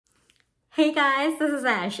Hey guys, this is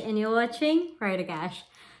Ash and you're watching Writer Ash.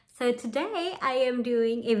 So today I am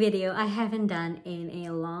doing a video I haven't done in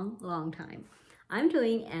a long time. I'm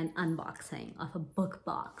doing an unboxing of a book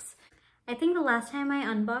box. I think the last time I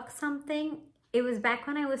unboxed something, it was back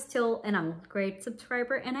when I was still an upgrade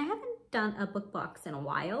subscriber and I haven't done a book box in a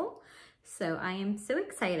while. So I am so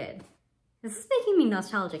excited. This is making me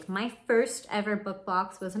nostalgic. My first ever book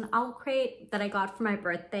box was an owl crate that I got for my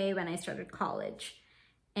birthday when I started college.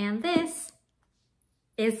 And this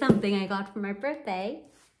is something I got for my birthday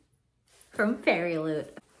from Fairyloot.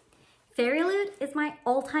 Fairyloot is my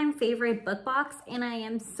all-time favorite book box and I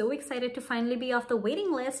am so excited to finally be off the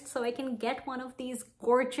waiting list so I can get one of these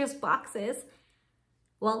gorgeous boxes,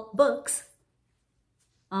 well, books,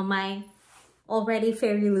 on my already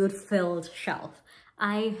Fairyloot filled shelf.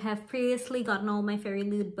 I have previously gotten all my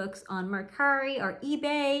Fairyloot books on Mercari or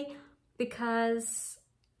eBay because,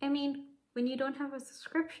 I mean, when you don't have a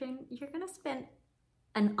subscription, you're gonna spend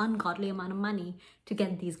an ungodly amount of money to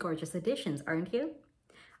get these gorgeous editions, aren't you?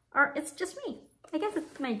 Or it's just me. I guess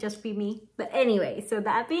it might just be me. But anyway, so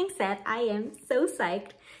that being said, I am so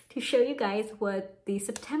psyched to show you guys what the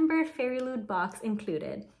September Fairyloot box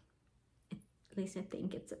included. At least I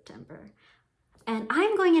think it's September. And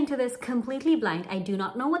I'm going into this completely blind. I do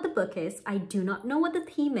not know what the book is. I do not know what the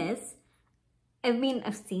theme is. I mean,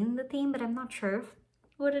 I've seen the theme, but I'm not sure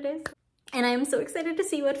what it is. And I'm so excited to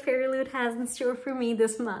see what Fairyloot has in store for me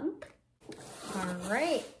this month. All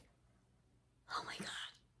right. Oh my God.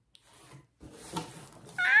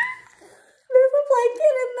 There's a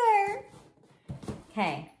blanket in there.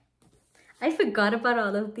 Okay. I forgot about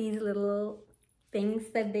all of these little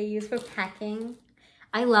things that they use for packing.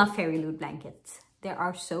 I love Fairyloot blankets. They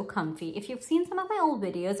are so comfy. If you've seen some of my old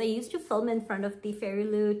videos, I used to film in front of the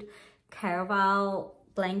Fairyloot Caraval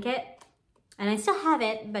blanket. And I still have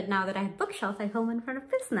it, but now that I have bookshelf, I film in front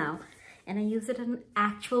of this now. And I use it as an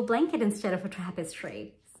actual blanket instead of a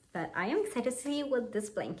tapestry. But I am excited to see what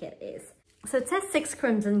this blanket is. So it says 6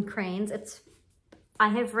 Crimson Cranes. I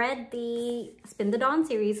have read the Spin the Dawn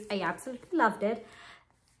series. I absolutely loved it.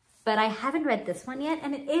 But I haven't read this one yet.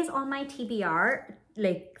 And it is on my TBR,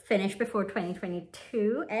 like finished before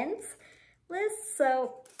 2022 ends list.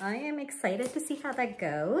 So I am excited to see how that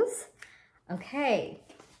goes. Okay.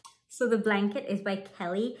 So the blanket is by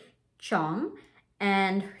Kelly Chong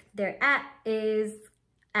and their @ is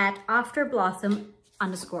at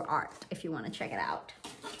afterblossom_art if you want to check it out.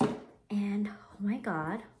 And oh my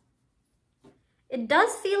God, it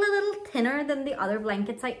does feel a little thinner than the other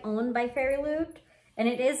blankets I own by Fairyloot, and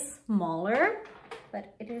it is smaller,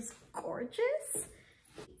 but it is gorgeous.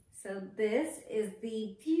 So this is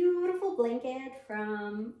the beautiful blanket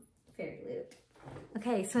from Fairyloot.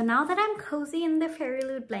 Okay, so now that I'm cozy in the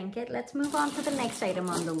Fairyloot blanket, let's move on to the next item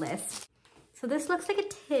on the list. So this looks like a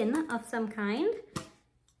tin of some kind.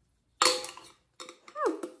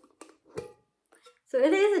 So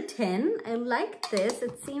it is a tin. I like this.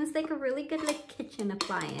 It seems like a really good like kitchen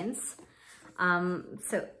appliance.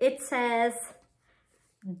 So it says,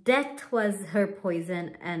 death was her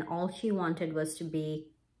poison and all she wanted was to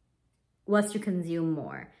consume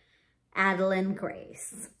more. Adeline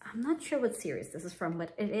Grace. I'm not sure what series this is from,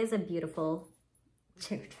 but it is a beautiful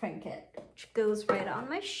trinket, which goes right on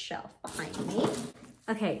my shelf behind me.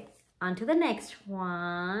 Okay, on to the next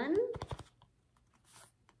one.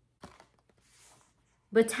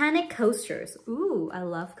 Botanic coasters. Ooh, I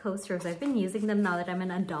love coasters. I've been using them now that I'm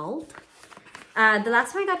an adult. The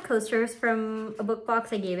last time I got coasters from a book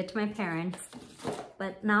box, I gave it to my parents.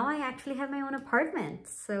 But now I actually have my own apartment.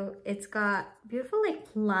 So it's got beautiful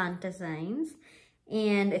like plant designs.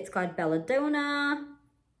 And it's got belladonna,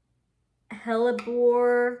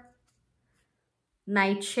 hellebore,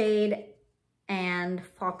 nightshade, and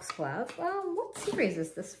foxglove. Well, what series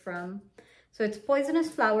is this from? So it's poisonous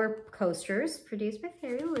flower coasters produced by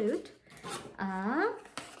Fairyloot.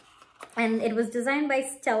 And it was designed by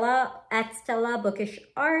Stella at Stella Bookish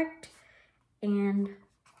Art. And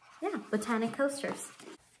yeah, botanic coasters.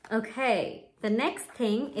 Okay, the next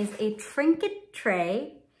thing is a trinket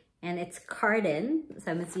tray and it's carden.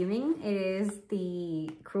 So I'm assuming it is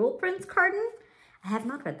the Cruel Prince carden. I have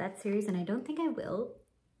not read that series and I don't think I will,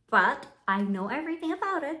 but I know everything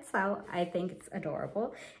about it, so I think it's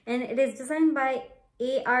adorable. And it is designed by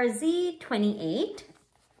ARZ28.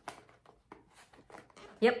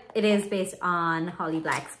 Yep, it is based on Holly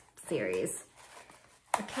Black's series.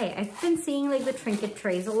 Okay, I've been seeing like the trinket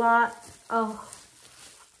trays a lot. Oh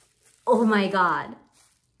my God.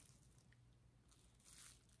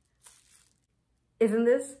 Isn't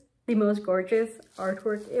this the most gorgeous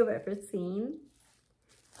artwork you've ever seen?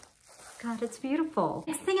 God, it's beautiful.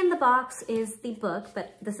 Next thing in the box is the book,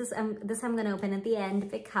 but this I'm gonna open at the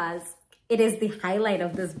end because it is the highlight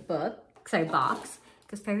of this box,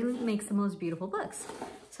 because Fairyloot makes the most beautiful books.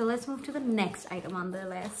 So let's move to the next item on the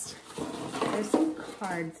list. There's some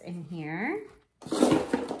cards in here.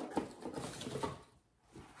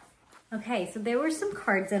 Okay, so there were some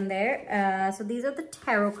cards in there. So these are the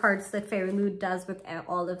tarot cards that Fairyloot does with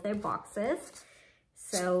all of their boxes.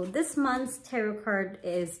 So this month's tarot card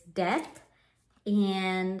is Death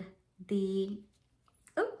and the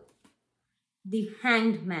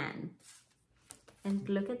Hanged Man. And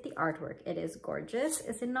look at the artwork. It is gorgeous,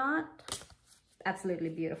 is it not? Absolutely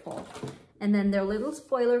beautiful. And then their little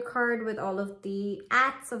spoiler card with all of the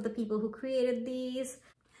acts of the people who created these.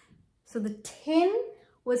 So the tin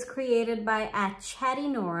was created by Chatty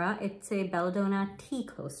Nora. It's a Belladonna tea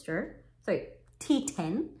coaster. Sorry, tea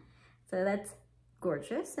tin. So that's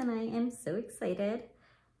gorgeous and I am so excited.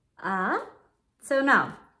 So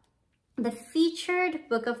now, the featured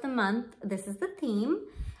book of the month, this is the theme.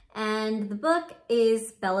 And the book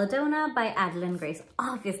is Belladonna by Adeline Grace.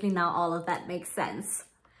 Obviously now all of that makes sense.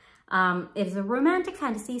 It is a romantic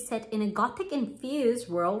fantasy set in a gothic-infused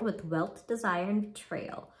world with wealth, desire, and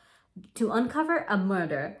betrayal. To uncover a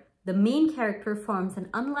murder, the main character forms an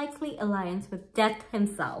unlikely alliance with Death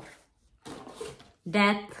himself.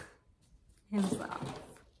 Death himself.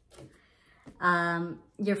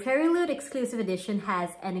 Your Fairyloot exclusive edition has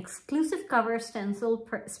an exclusive cover, stencil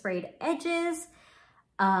sprayed edges,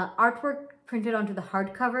 artwork printed onto the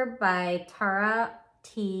hardcover by Tara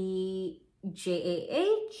TJAH.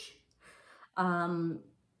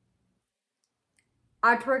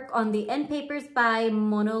 Artwork on the end papers by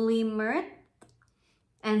Monoli Murat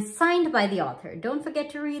and signed by the author. Don't forget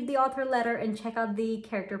to read the author letter and check out the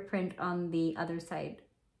character print on the other side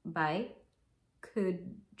by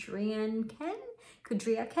Kudria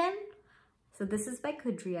Ken. So this is by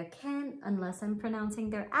Kudria Ken, unless I'm pronouncing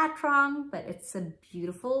their @ wrong, but it's a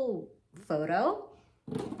beautiful photo.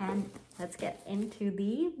 And let's get into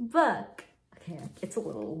the book. Okay, it's a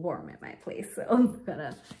little warm at my place, so I'm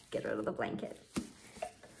gonna get rid of the blanket.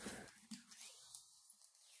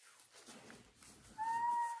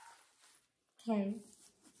 Okay.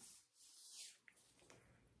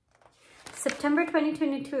 September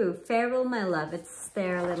 2022, Farewell My Love. It's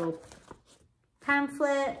their little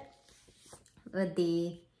pamphlet with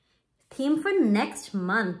the theme for next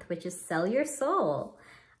month, which is Sell Your Soul.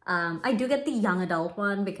 I do get the young adult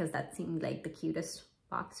one because that seemed like the cutest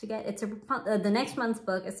box to get. It's the next month's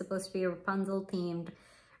book is supposed to be a Rapunzel themed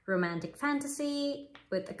romantic fantasy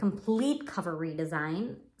with a complete cover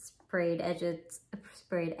redesign, sprayed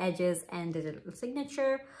edges and digital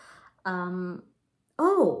signature.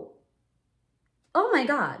 Oh my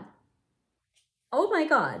god. Oh my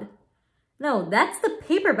god. No, that's the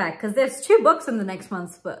paperback because there's 2 books in the next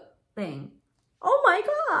month's book thing. Oh my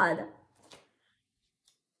god.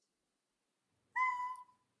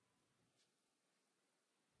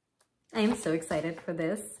 I am so excited for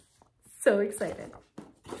this. So excited.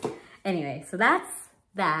 Anyway, so that's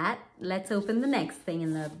that. Let's open the next thing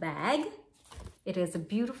in the bag. It is a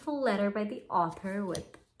beautiful letter by the author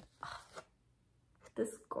with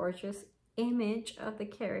this gorgeous image of the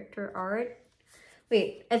character art.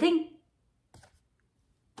 Wait, I think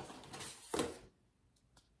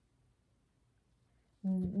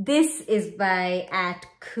this is by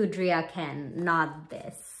Kudria Ken, not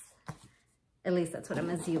this. At least that's what I'm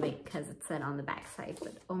assuming because it said on the back side.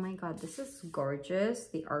 But oh my god, this is gorgeous.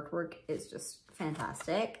 The artwork is just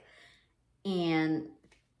fantastic. And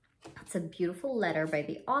it's a beautiful letter by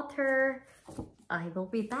the author. I will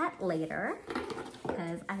read that later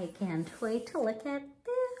because I can't wait to look at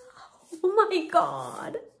this. Oh my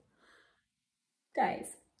god.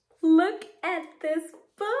 Guys, look at this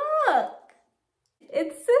book.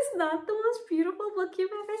 Is this not the most beautiful book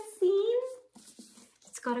you've ever seen?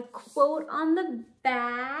 It's got a quote on the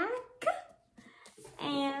back.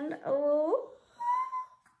 And oh.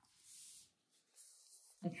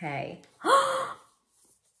 Okay.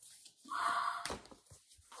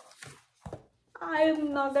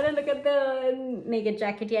 I'm not gonna look at the naked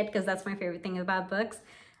jacket yet because that's my favorite thing about books.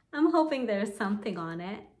 I'm hoping there's something on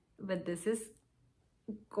it, but this is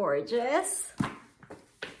gorgeous.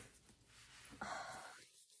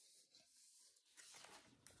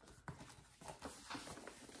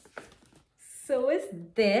 So is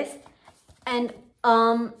this, and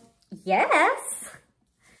yes,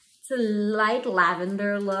 it's a light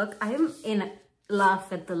lavender look. I am in love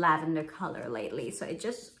with the lavender color lately, so it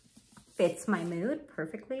just fits my mood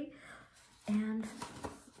perfectly. And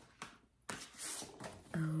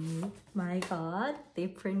oh my god, they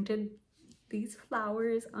printed these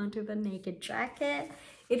flowers onto the naked jacket.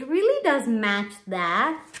 It really does match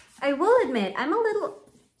that. I will admit, I'm a little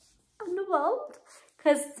underwhelmed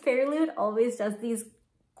because Fairyloot always does these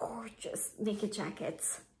gorgeous naked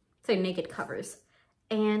jackets. So naked covers.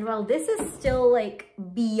 And while this is still like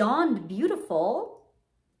beyond beautiful,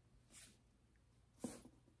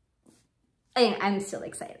 I'm still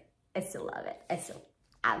excited. I still love it. I still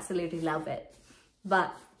absolutely love it.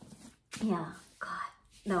 But yeah, God,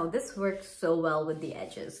 no, this works so well with the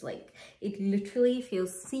edges. Like it literally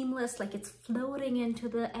feels seamless, like it's floating into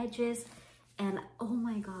the edges. And oh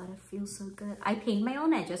my God, it feels so good. I paint my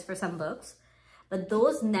own edges for some books, but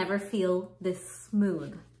those never feel this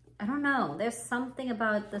smooth. I don't know. There's something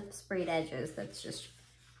about the sprayed edges that's just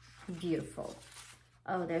beautiful.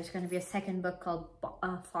 Oh, there's going to be a second book called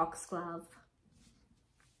Foxglove.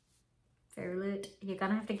 Fairyloot, you're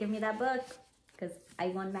going to have to give me that book because I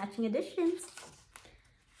want matching editions.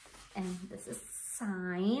 And this is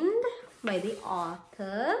signed by the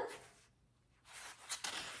author.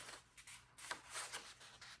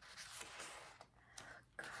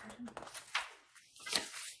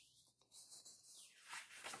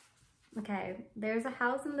 Okay, there's a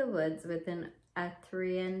house in the woods with an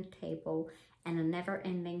Arthurian table and a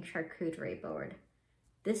never-ending charcuterie board.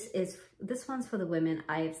 This one's for the women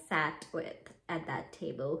I've sat with at that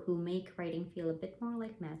table who make writing feel a bit more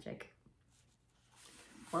like magic.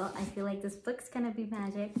 Well, I feel like this book's gonna be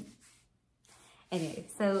magic. Anyway,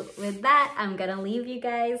 so with that, I'm gonna leave you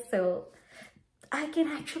guys so I can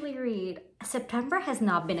actually read. September has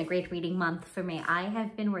not been a great reading month for me. I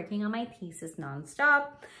have been working on my thesis nonstop.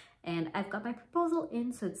 And I've got my proposal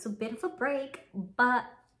in, so it's a bit of a break, but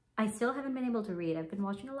I still haven't been able to read. I've been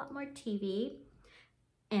watching a lot more TV,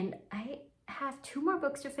 and I have 2 more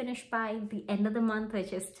books to finish by the end of the month,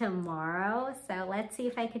 which is tomorrow. So let's see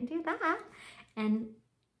if I can do that and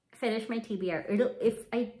finish my TBR. If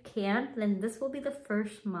I can't, then this will be the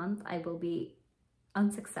first month I will be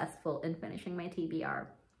unsuccessful in finishing my TBR.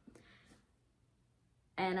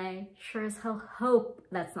 And I sure as hell hope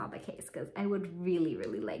that's not the case because I would really,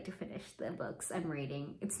 really like to finish the books I'm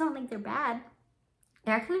reading. It's not like they're bad.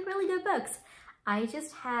 They're actually really good books. I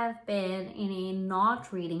just have been in a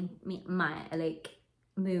not reading my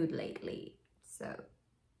mood lately. So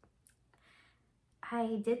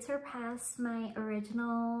I did surpass my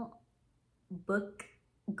original book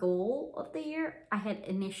goal of the year. I had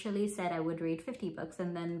initially said I would read 50 books,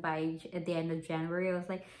 and then at the end of January I was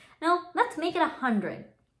like, no, let's make it 100.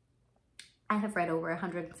 I have read over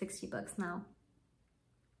 160 books now.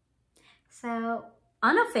 So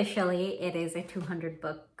unofficially it is a 200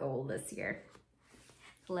 book goal this year.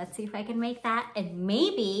 So let's see if I can make that, and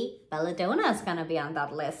maybe Belladonna is gonna be on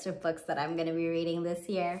that list of books that I'm gonna be reading this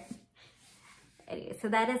year. Anyway, so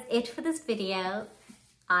that is it for this video.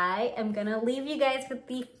 I am gonna leave you guys with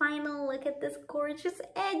the final look at this gorgeous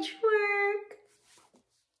edge work.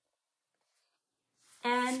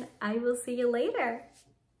 And I will see you later.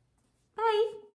 Bye.